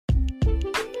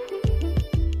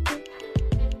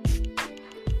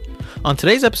On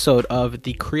today's episode of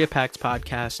the Korea Pact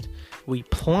podcast, we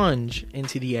plunge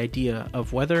into the idea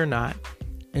of whether or not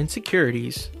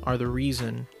insecurities are the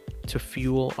reason to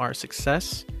fuel our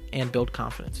success and build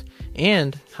confidence,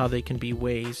 and how they can be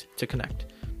ways to connect.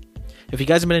 If you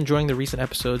guys have been enjoying the recent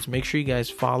episodes, make sure you guys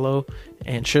follow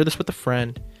and share this with a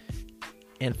friend,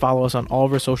 and follow us on all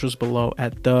of our socials below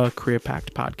at the Korea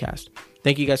Pact podcast.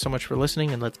 Thank you guys so much for listening,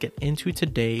 and let's get into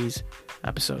today's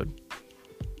episode.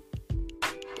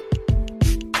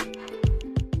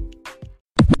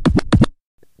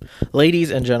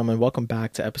 Ladies and gentlemen, welcome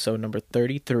back to episode number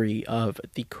 33 of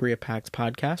the Korea Pact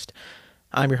podcast.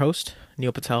 I'm your host,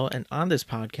 Neil Patel, and on this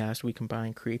podcast, we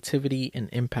combine creativity and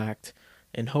impact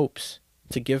in hopes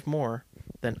to give more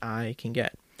than I can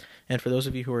get. And for those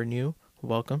of you who are new,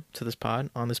 welcome to this pod.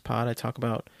 On this pod, I talk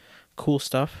about cool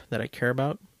stuff that I care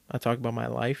about. I talk about my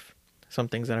life, some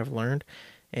things that I've learned,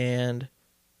 and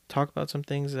talk about some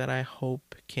things that I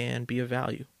hope can be of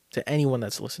value to anyone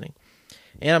that's listening.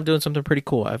 And I'm doing something pretty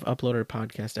cool. I've uploaded a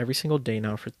podcast every single day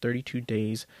now for 32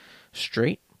 days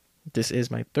straight. This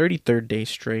is my 33rd day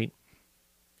straight,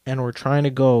 and we're trying to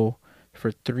go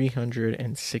for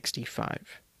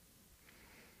 365.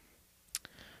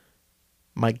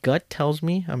 My gut tells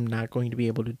me I'm not going to be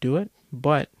able to do it,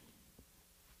 but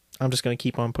I'm just going to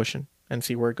keep on pushing and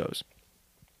see where it goes.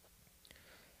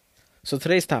 So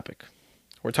today's topic,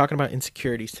 we're talking about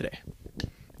insecurities today.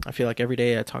 I feel like every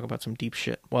day I talk about some deep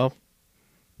shit. Well,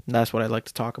 that's what I like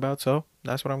to talk about, so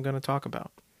that's what I'm going to talk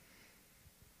about.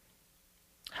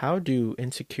 How do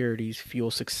insecurities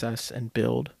fuel success and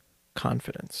build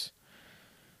confidence?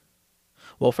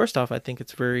 Well, first off, I think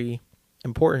it's very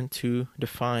important to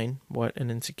define what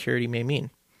an insecurity may mean.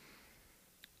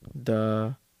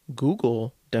 The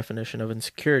Google definition of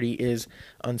insecurity is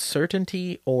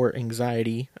uncertainty or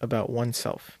anxiety about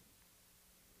oneself.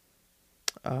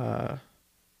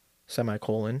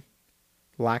 Semicolon,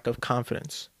 lack of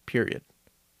confidence, period.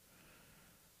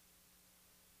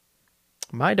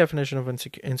 My definition of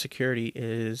insecurity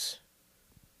is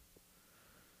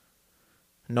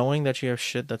knowing that you have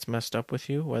shit that's messed up with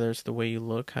you, whether it's the way you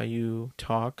look, how you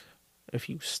talk, if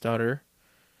you stutter,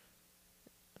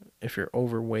 if you're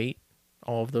overweight,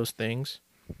 all of those things.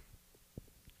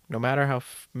 No matter how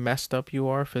messed up you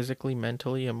are physically,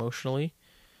 mentally, emotionally,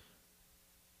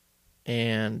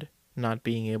 and not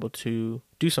being able to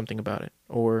do something about it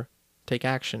or take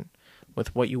action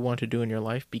with what you want to do in your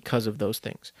life because of those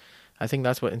things. I think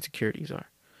that's what insecurities are.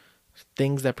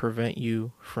 Things that prevent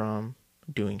you from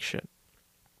doing shit.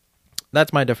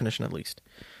 That's my definition, at least.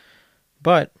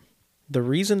 But the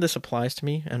reason this applies to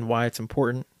me and why it's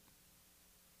important,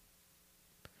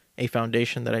 a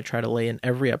foundation that I try to lay in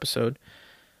every episode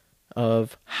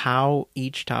of how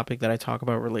each topic that I talk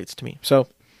about relates to me. So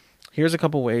here's a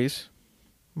couple ways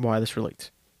why this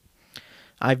relates.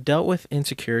 I've dealt with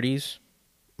insecurities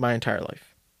my entire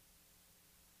life.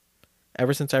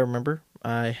 Ever since I remember,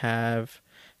 I have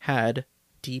had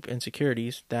deep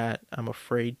insecurities that I'm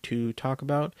afraid to talk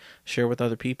about, share with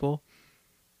other people,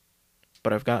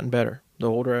 but I've gotten better. The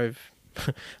older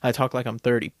I talk like I'm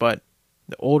 30, but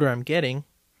the older I'm getting,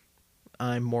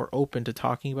 I'm more open to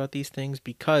talking about these things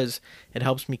because it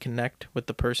helps me connect with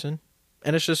the person.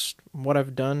 And it's just what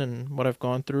I've done and what I've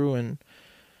gone through and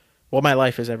what my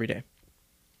life is every day.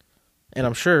 And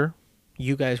I'm sure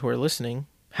you guys who are listening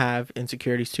have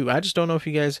insecurities too. I just don't know if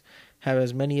you guys have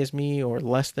as many as me or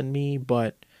less than me,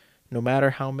 but no matter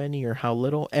how many or how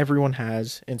little, everyone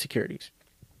has insecurities.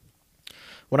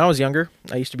 When I was younger,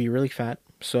 I used to be really fat,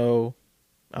 so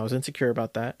I was insecure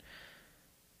about that.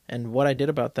 And what I did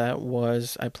about that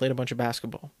was I played a bunch of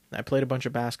basketball. I played a bunch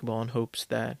of basketball in hopes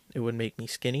that it would make me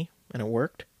skinny, and it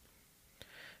worked.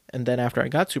 And then after I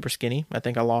got super skinny, I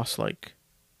think I lost like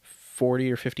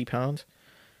 40 or 50 pounds.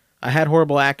 I had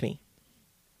horrible acne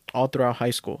all throughout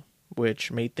high school,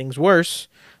 which made things worse,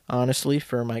 honestly,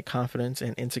 for my confidence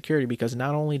and insecurity, because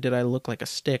not only did I look like a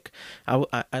stick,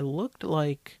 I looked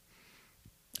like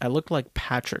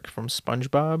Patrick from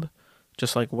SpongeBob,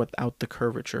 just like without the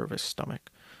curvature of his stomach.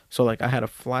 So like I had a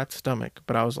flat stomach,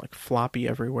 but I was like floppy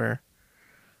everywhere,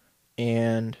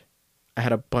 and I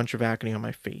had a bunch of acne on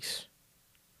my face.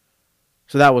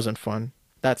 So that wasn't fun.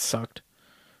 That sucked.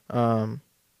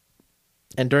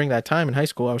 And during that time in high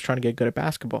school, I was trying to get good at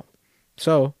basketball.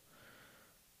 So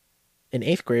in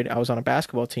 8th grade, I was on a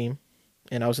basketball team,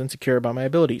 and I was insecure about my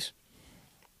abilities.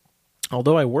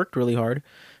 Although I worked really hard,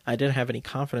 I didn't have any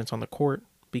confidence on the court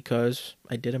because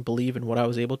I didn't believe in what I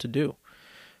was able to do.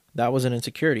 That was an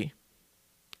insecurity.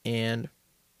 And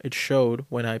it showed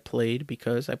when I played,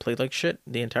 because I played like shit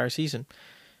the entire season.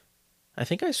 I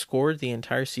think I scored the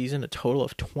entire season a total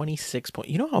of 26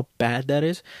 points. You know how bad that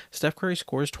is? Steph Curry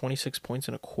scores 26 points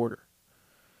in a quarter.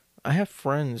 I have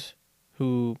friends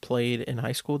who played in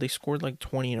high school. They scored like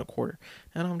 20 in a quarter.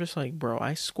 And I'm just like, bro,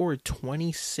 I scored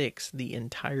 26 the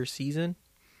entire season.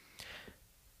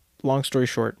 Long story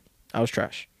short, I was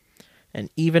trash. And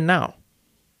even now,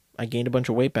 I gained a bunch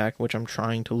of weight back, which I'm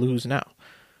trying to lose now.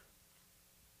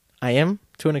 I am,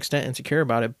 to an extent, insecure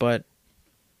about it, but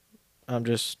I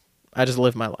just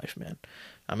live my life, man.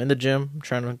 I'm in the gym, I'm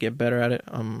trying to get better at it.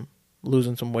 I'm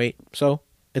losing some weight, so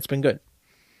it's been good.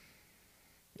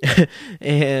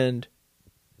 And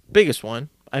biggest one,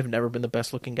 I've never been the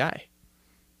best looking guy.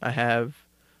 I have,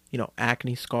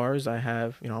 acne scars. I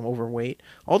have, I'm overweight.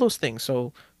 All those things.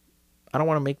 So I don't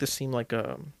want to make this seem like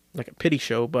a pity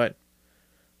show, but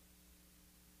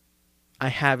I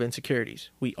have insecurities.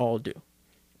 We all do.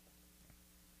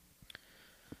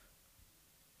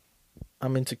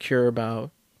 I'm insecure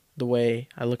about the way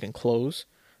I look in clothes,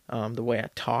 the way I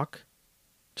talk,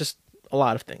 just a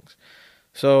lot of things.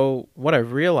 So what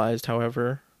I've realized,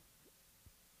 however,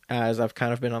 as I've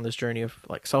kind of been on this journey of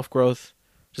like self-growth,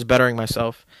 just bettering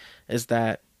myself, is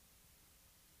that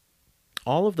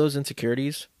all of those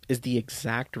insecurities is the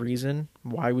exact reason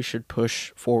why we should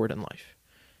push forward in life.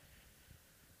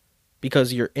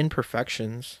 Because your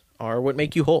imperfections are what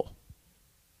make you whole.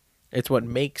 It's what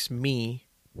makes me,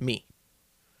 me.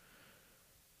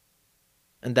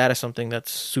 And that is something that's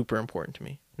super important to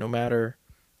me. No matter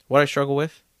what I struggle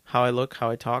with, how I look, how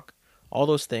I talk, all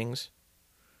those things,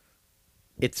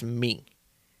 it's me.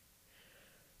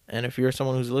 And if you're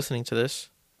someone who's listening to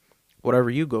this, whatever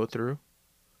you go through,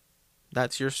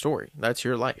 that's your story. That's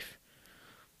your life.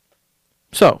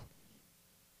 So,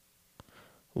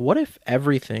 what if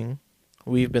everything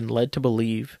we've been led to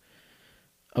believe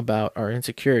about our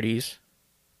insecurities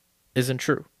isn't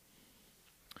true?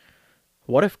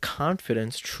 What if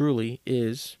confidence truly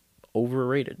is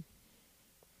overrated?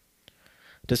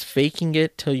 Does faking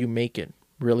it till you make it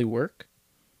really work?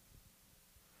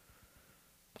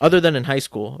 Other than in high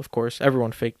school, of course.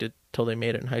 Everyone faked it till they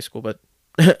made it in high school, but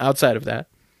outside of that.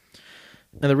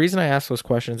 And the reason I ask those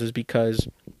questions is because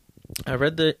I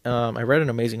read an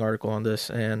amazing article on this,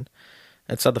 and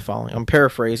it said the following. I'm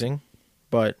paraphrasing,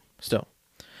 but still.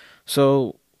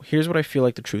 So here's what I feel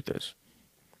like the truth is.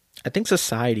 I think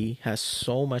society has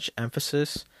so much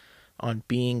emphasis on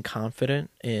being confident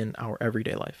in our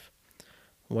everyday life.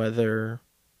 Whether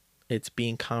it's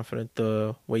being confident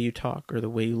the way you talk or the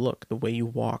way you look, the way you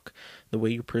walk, the way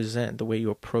you present, the way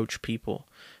you approach people,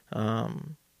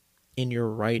 in your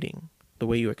writing, the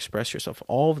way you express yourself,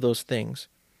 all of those things,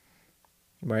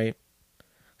 right?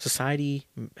 Society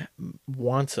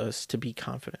wants us to be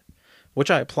confident,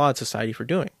 which I applaud society for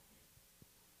doing.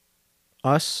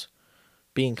 Us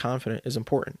being confident is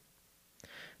important.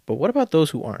 But what about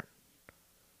those who aren't?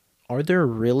 Are there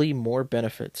really more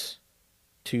benefits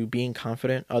to being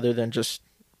confident other than just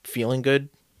feeling good?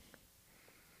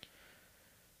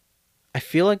 I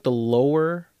feel like the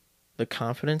lower the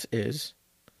confidence is,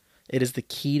 it is the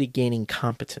key to gaining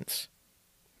competence,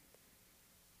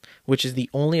 which is the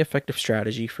only effective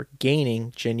strategy for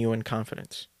gaining genuine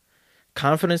confidence.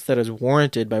 Confidence that is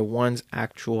warranted by one's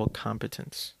actual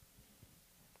competence.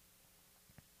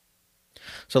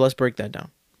 So let's break that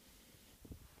down.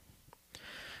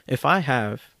 If I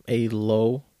have a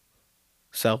low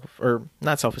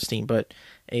not self-esteem, but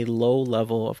a low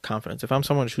level of confidence, if I'm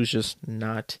someone who's just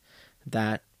not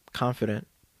that confident,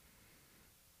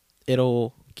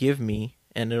 it'll give me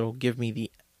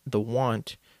the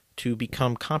want to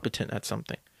become competent at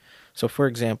something. So for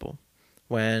example,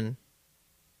 when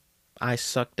I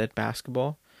sucked at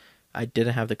basketball, I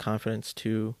didn't have the confidence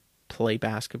to play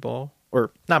basketball,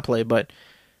 or not play, but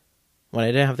when I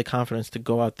didn't have the confidence to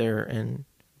go out there and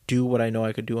do what I know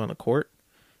I could do on the court,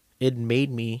 it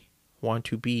made me want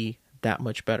to be that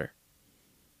much better.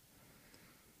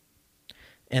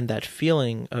 And that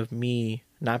feeling of me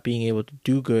not being able to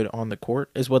do good on the court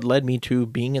is what led me to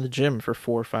being in the gym for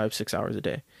 4, 5, 6 hours a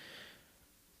day.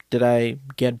 Did I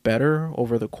get better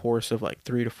over the course of like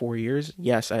 3 to 4 years?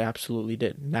 Yes, I absolutely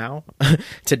did. Now,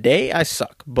 today I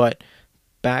suck, but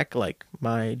back like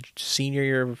my senior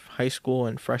year of high school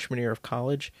and freshman year of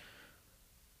college,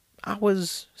 I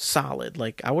was solid.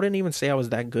 Like, I wouldn't even say I was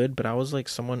that good, but I was like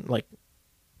someone, like,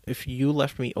 if you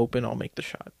left me open, I'll make the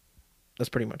shot. That's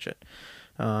pretty much it.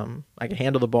 I can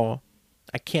handle the ball.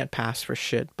 I can't pass for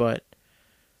shit, but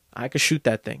I could shoot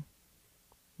that thing.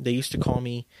 They used to call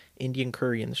me Indian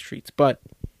Curry in the streets. But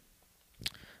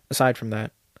aside from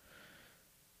that,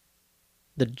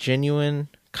 the genuine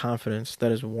confidence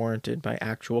that is warranted by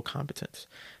actual competence,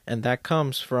 and that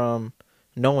comes from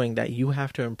knowing that you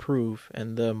have to improve,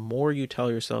 and the more you tell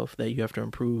yourself that you have to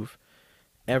improve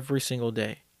every single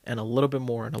day, and a little bit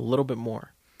more and a little bit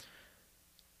more,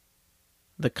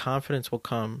 the confidence will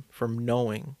come from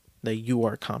knowing that you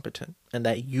are competent and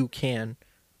that you can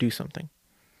do something.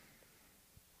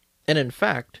 And in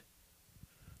fact,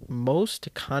 most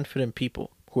confident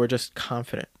people who are just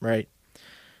confident, right?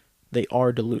 They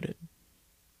are deluded.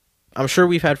 I'm sure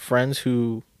we've had friends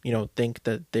who, think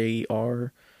that they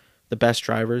are the best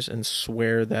drivers and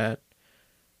swear that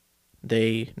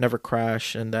they never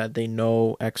crash and that they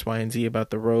know X, Y, and Z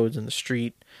about the roads and the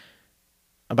street,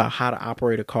 about how to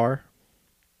operate a car.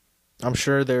 I'm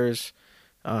sure there's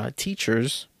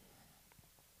teachers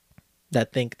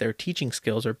that think their teaching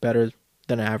skills are better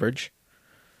than average.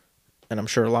 And I'm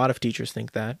sure a lot of teachers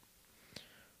think that.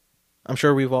 I'm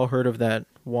sure we've all heard of that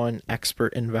one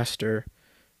expert investor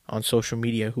on social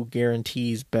media who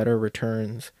guarantees better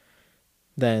returns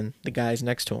than the guys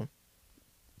next to him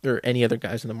or any other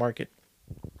guys in the market,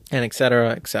 and et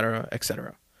cetera, et cetera, et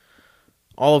cetera.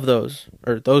 All of those,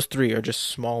 or those three, are just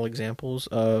small examples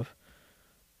of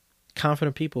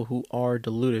confident people who are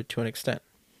deluded to an extent.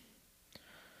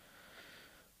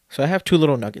 So I have two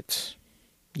little nuggets.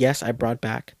 Yes, I brought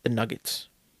back the nuggets.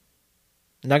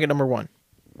 Nugget number 1.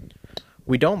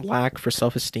 We don't lack for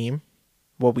self-esteem.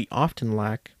 What we often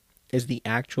lack is the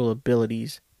actual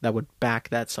abilities that would back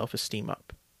that self-esteem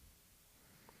up.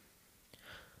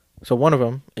 So one of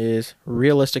them is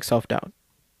realistic self-doubt.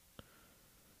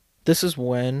 This is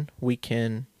when we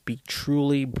can be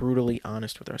truly, brutally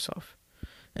honest with ourselves.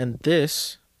 And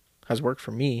this has worked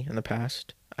for me in the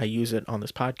past. I use it on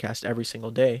this podcast every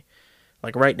single day.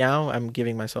 Like right now, I'm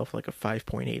giving myself like a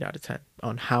 5.8 out of 10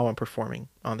 on how I'm performing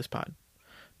on this pod.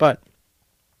 But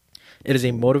it is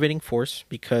a motivating force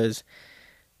because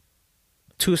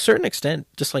to a certain extent,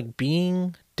 just like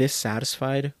being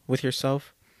dissatisfied with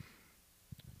yourself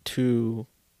to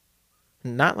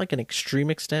not like an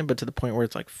extreme extent, but to the point where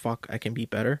it's like, fuck, I can be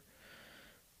better,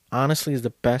 honestly is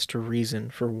the best reason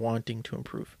for wanting to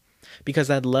improve. Because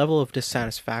that level of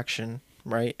dissatisfaction,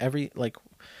 right?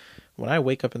 When I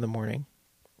wake up in the morning,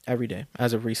 every day,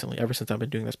 as of recently, ever since I've been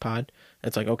doing this pod,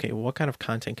 it's like, okay, what kind of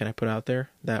content can I put out there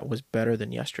that was better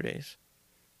than yesterday's?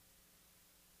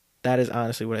 That is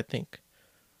honestly what I think.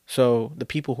 So the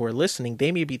people who are listening,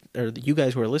 they may be, or you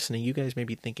guys who are listening, you guys may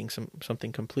be thinking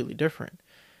something completely different.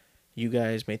 You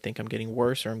guys may think I'm getting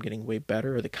worse or I'm getting way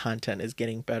better or the content is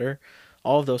getting better.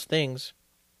 All of those things,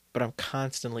 but I'm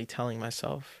constantly telling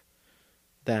myself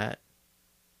that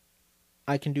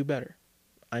I can do better.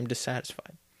 I'm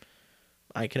dissatisfied.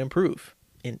 I can improve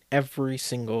in every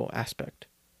single aspect.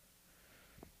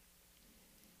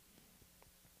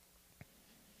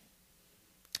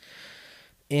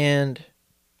 And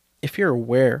if you're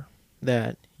aware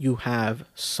that you have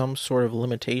some sort of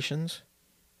limitations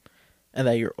and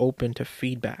that you're open to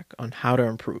feedback on how to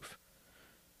improve,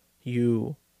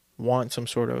 you want some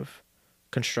sort of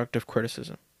constructive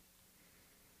criticism,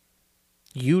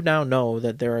 you now know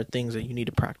that there are things that you need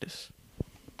to practice.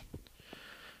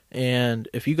 And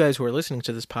if you guys who are listening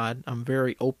to this pod, I'm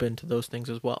very open to those things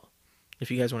as well.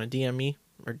 If you guys want to DM me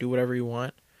or do whatever you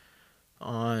want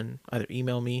on either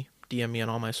email me, DM me on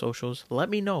all my socials, let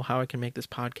me know how I can make this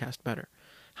podcast better,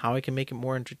 how I can make it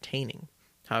more entertaining,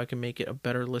 how I can make it a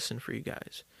better listen for you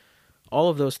guys. All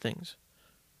of those things,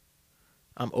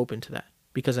 I'm open to that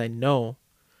because I know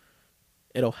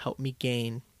it'll help me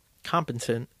gain competence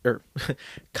in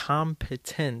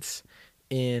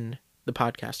the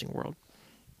podcasting world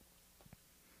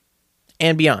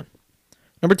and beyond.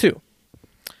 Number 2,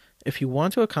 if you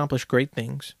want to accomplish great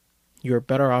things, you're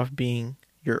better off being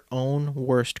your own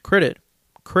worst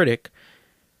critic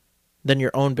than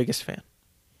your own biggest fan.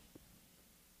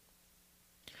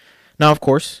 Now, of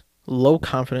course, low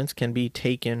confidence can be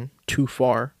taken too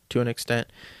far to an extent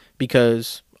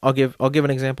because I'll give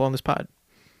an example on this pod.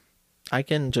 I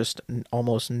can just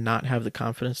almost not have the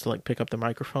confidence to pick up the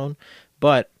microphone,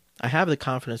 but I have the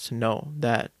confidence to know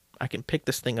that I can pick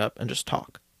this thing up and just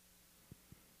talk.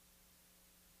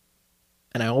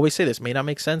 And I always say this, may not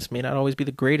make sense, may not always be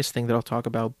the greatest thing that I'll talk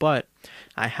about, but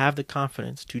I have the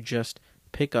confidence to just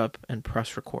pick up and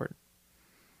press record.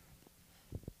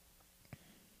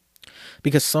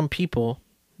 Because some people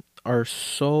are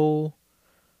so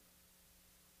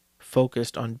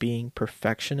focused on being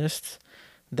perfectionists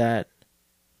that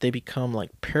they become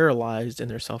paralyzed in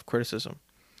their self-criticism.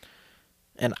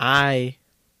 And I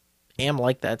am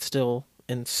like that still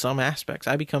in some aspects.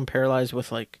 I become paralyzed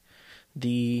with what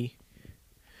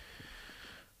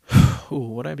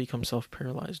I become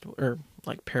paralyzed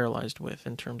with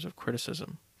in terms of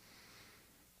criticism.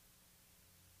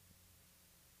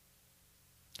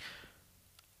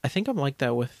 I think I'm like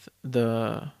that with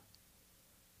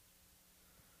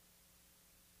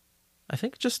I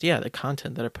think just, yeah, the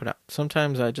content that I put out.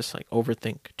 Sometimes I just like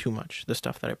overthink too much the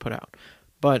stuff that I put out.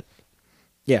 But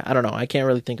yeah, I don't know. I can't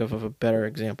really think of a better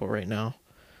example right now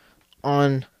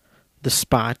on the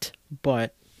spot,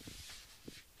 but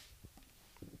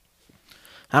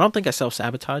I don't think I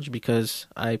self-sabotage because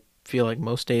I feel like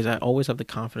most days I always have the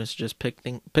confidence to just pick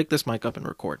this mic up and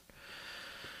record.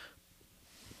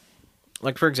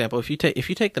 Like, for example, if you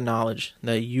take the knowledge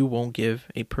that you won't give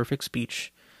a perfect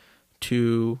speech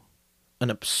to an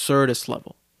absurdist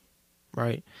level,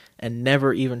 right? And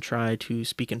never even try to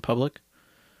speak in public,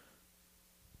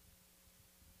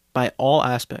 by all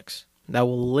aspects, that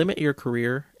will limit your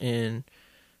career in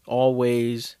all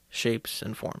ways, shapes,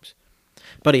 and forms.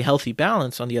 But a healthy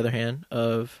balance, on the other hand,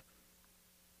 of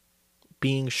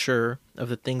being sure of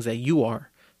the things that you are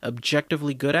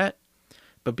objectively good at,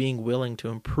 but being willing to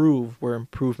improve where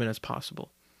improvement is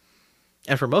possible.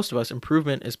 And for most of us,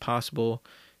 improvement is possible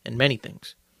in many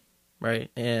things, right?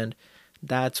 And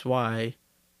that's why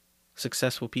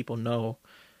successful people know,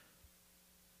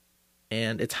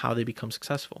 and it's how they become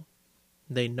successful.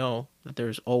 They know that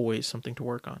there's always something to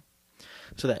work on.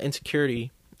 So that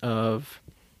insecurity of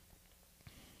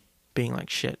being like,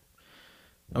 shit,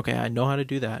 okay, I know how to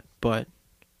do that, but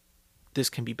this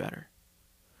can be better.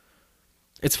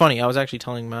 It's funny, I was actually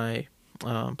telling my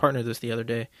partner this the other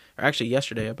day, or actually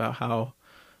yesterday, about how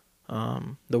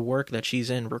the work that she's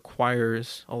in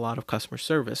requires a lot of customer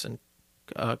service and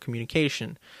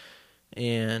communication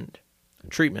and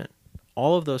treatment.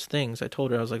 All of those things, I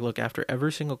told her, I was like, look, after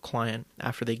every single client,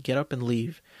 after they get up and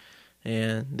leave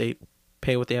and they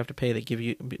pay what they have to pay, they give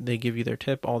you their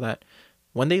tip, all that.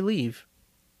 When they leave,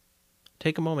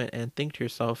 take a moment and think to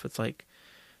yourself, it's like,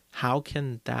 how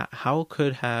could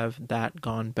have that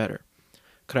gone better?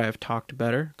 Could I have talked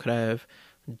better? Could I have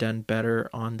done better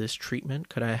on this treatment?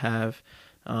 Could I have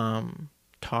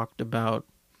talked about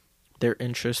their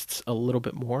interests a little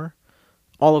bit more?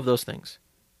 All of those things,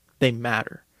 they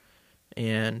matter.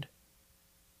 And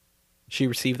she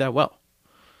received that well.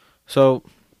 So,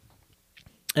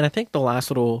 and I think the last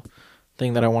little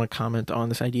thing that I want to comment on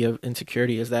this idea of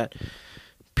insecurity is that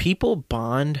people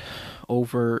bond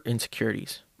over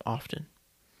insecurities often.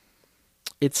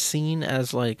 It's seen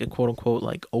as like a quote unquote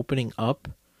like opening up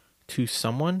to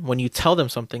someone when you tell them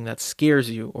something that scares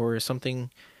you or is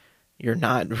something you're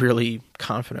not really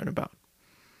confident about.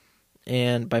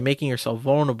 And by making yourself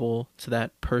vulnerable to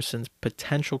that person's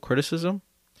potential criticism,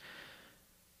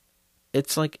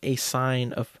 it's like a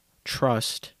sign of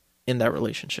trust in that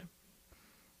relationship.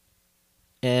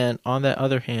 And on the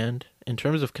other hand, in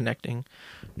terms of connecting,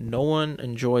 no one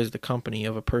enjoys the company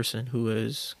of a person who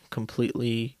is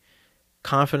completely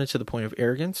confident to the point of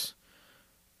arrogance,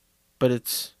 but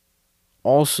it's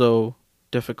also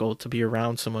difficult to be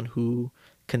around someone who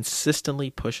consistently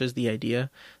pushes the idea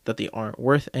that they aren't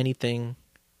worth anything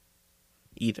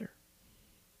either.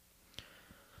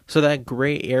 So that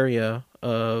gray area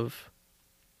of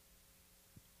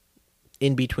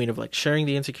in between of like sharing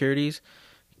the insecurities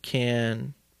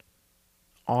can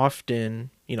often,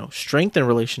 strengthen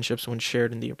relationships when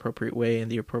shared in the appropriate way in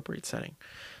the appropriate setting.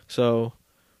 So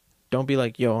don't be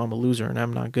like, yo, I'm a loser and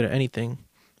I'm not good at anything,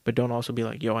 but don't also be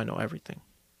like, yo, I know everything.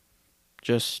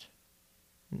 Just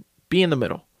be in the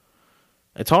middle.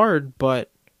 It's hard,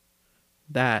 but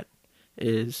that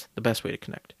is the best way to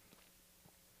connect.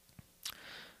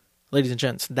 Ladies and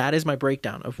gents, that is my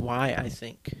breakdown of why I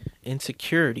think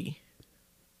insecurity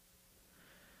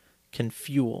can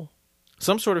fuel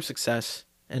some sort of success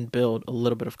and build a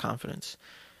little bit of confidence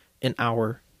in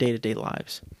our day-to-day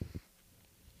lives.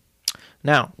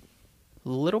 Now, a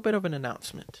little bit of an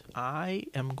announcement. I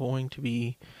am going to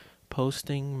be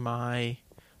posting my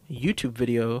YouTube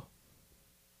video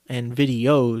and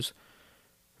videos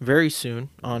very soon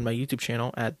on my YouTube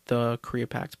channel at the Korea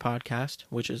Pact Podcast,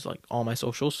 which is like all my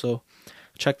socials. So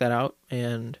check that out.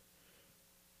 And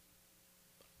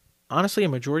honestly, a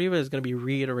majority of it is going to be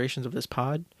reiterations of this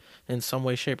pod in some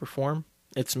way, shape, or form.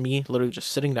 It's me literally just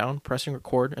sitting down, pressing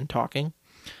record, and talking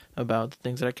about the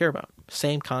things that I care about.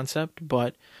 Same concept,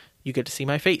 but you get to see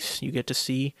my face. You get to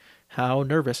see how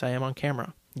nervous I am on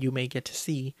camera. You may get to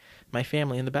see my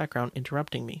family in the background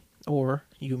interrupting me. Or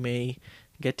you may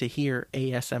get to hear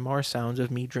ASMR sounds of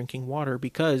me drinking water,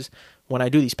 because when I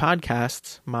do these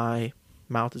podcasts, my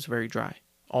mouth is very dry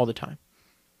all the time.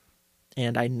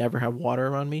 And I never have water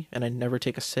around me, and I never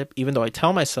take a sip. Even though I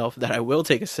tell myself that I will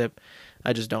take a sip,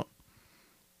 I just don't.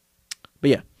 But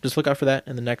yeah, just look out for that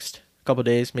in the next couple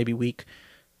days, maybe week.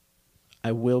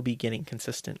 I will be getting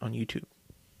consistent on YouTube.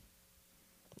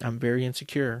 I'm very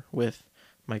insecure with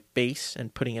my face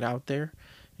and putting it out there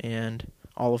and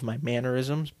all of my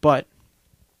mannerisms, but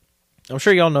I'm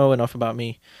sure y'all know enough about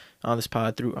me on this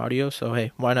pod through audio, so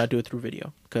hey, why not do it through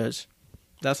video? Because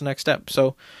that's the next step.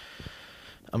 So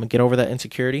I'm going to get over that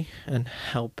insecurity and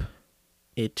help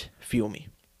it fuel me.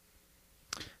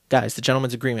 Guys, the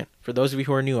gentleman's agreement. For those of you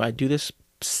who are new, I do this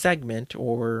segment,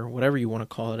 or whatever you want to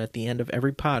call it, at the end of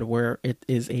every pod, where it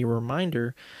is a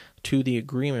reminder to the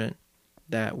agreement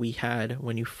that we had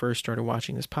when you first started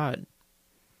watching this pod.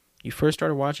 You first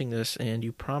started watching this and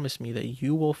you promised me that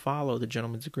you will follow the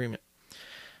gentleman's agreement.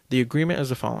 The agreement is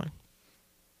the following.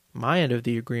 My end of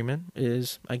the agreement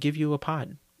is I give you a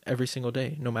pod every single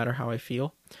day, no matter how I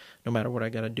feel, no matter what I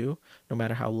got to do, no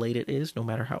matter how late it is, no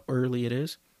matter how early it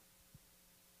is.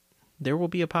 There will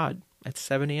be a pod at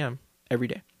 7 a.m. every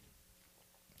day.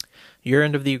 Your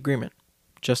end of the agreement,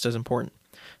 just as important.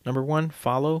 Number one,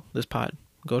 follow this pod.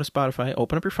 Go to Spotify,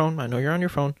 open up your phone. I know you're on your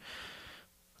phone.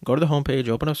 Go to the homepage,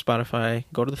 open up Spotify,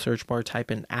 go to the search bar,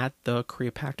 type in at the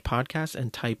Korea Pact Podcast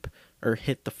and type or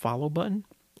hit the follow button.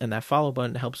 And that follow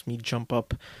button helps me jump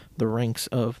up the ranks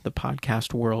of the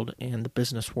podcast world and the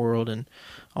business world and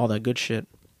all that good shit.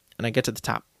 And I get to the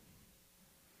top.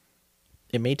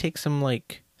 It may take some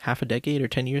like half a decade or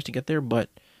 10 years to get there, but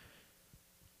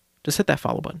just hit that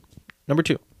follow button. Number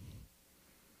two,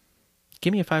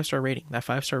 give me a 5-star rating. That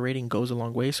 5-star rating goes a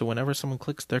long way. So whenever someone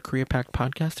clicks their Korea Pact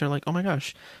Podcast, they're like, oh my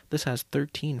gosh, this has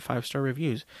 13 5-star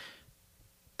reviews.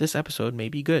 This episode may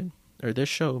be good, or this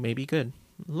show may be good.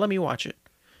 Let me watch it.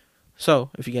 So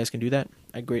if you guys can do that,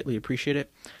 I greatly appreciate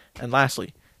it. And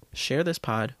lastly, share this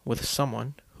pod with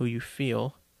someone who you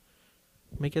feel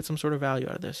may get some sort of value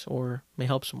out of this or may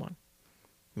help someone.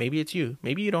 Maybe it's you.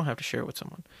 Maybe you don't have to share it with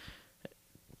someone.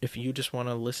 If you just want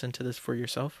to listen to this for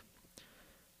yourself,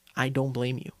 I don't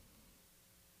blame you.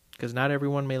 Because not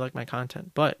everyone may like my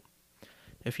content. But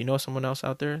if you know someone else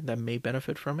out there that may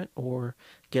benefit from it or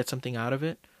get something out of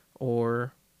it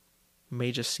or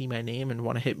may just see my name and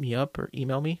want to hit me up or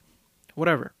email me,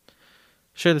 whatever,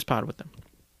 share this pod with them.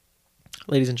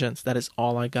 Ladies and gents, that is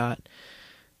all I got.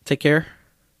 Take care.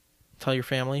 Tell your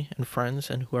family and friends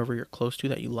and whoever you're close to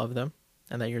that you love them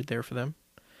and that you're there for them.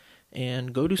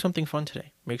 And go do something fun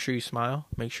today. Make sure you smile.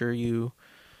 Make sure you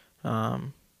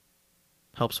help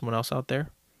someone else out there.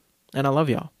 And I love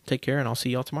y'all. Take care, and I'll see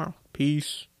y'all tomorrow.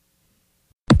 Peace.